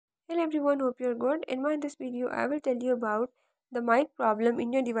everyone, hope you're good. In this video, I will tell you about the mic problem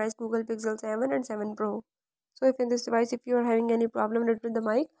in your device Google Pixel 7 and 7 Pro. So if in this device, if you are having any problem related to the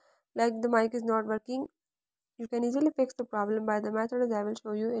mic, like the mic is not working, you can easily fix the problem by the method as I will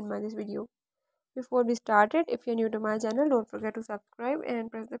show you in this video. Before we start it, if you're new to my channel, don't forget to subscribe and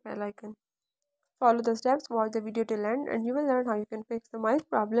press the bell icon. Follow the steps, watch the video till end, and you will learn how you can fix the mic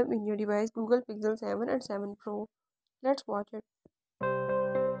problem in your device Google Pixel 7 and 7 Pro. Let's watch it.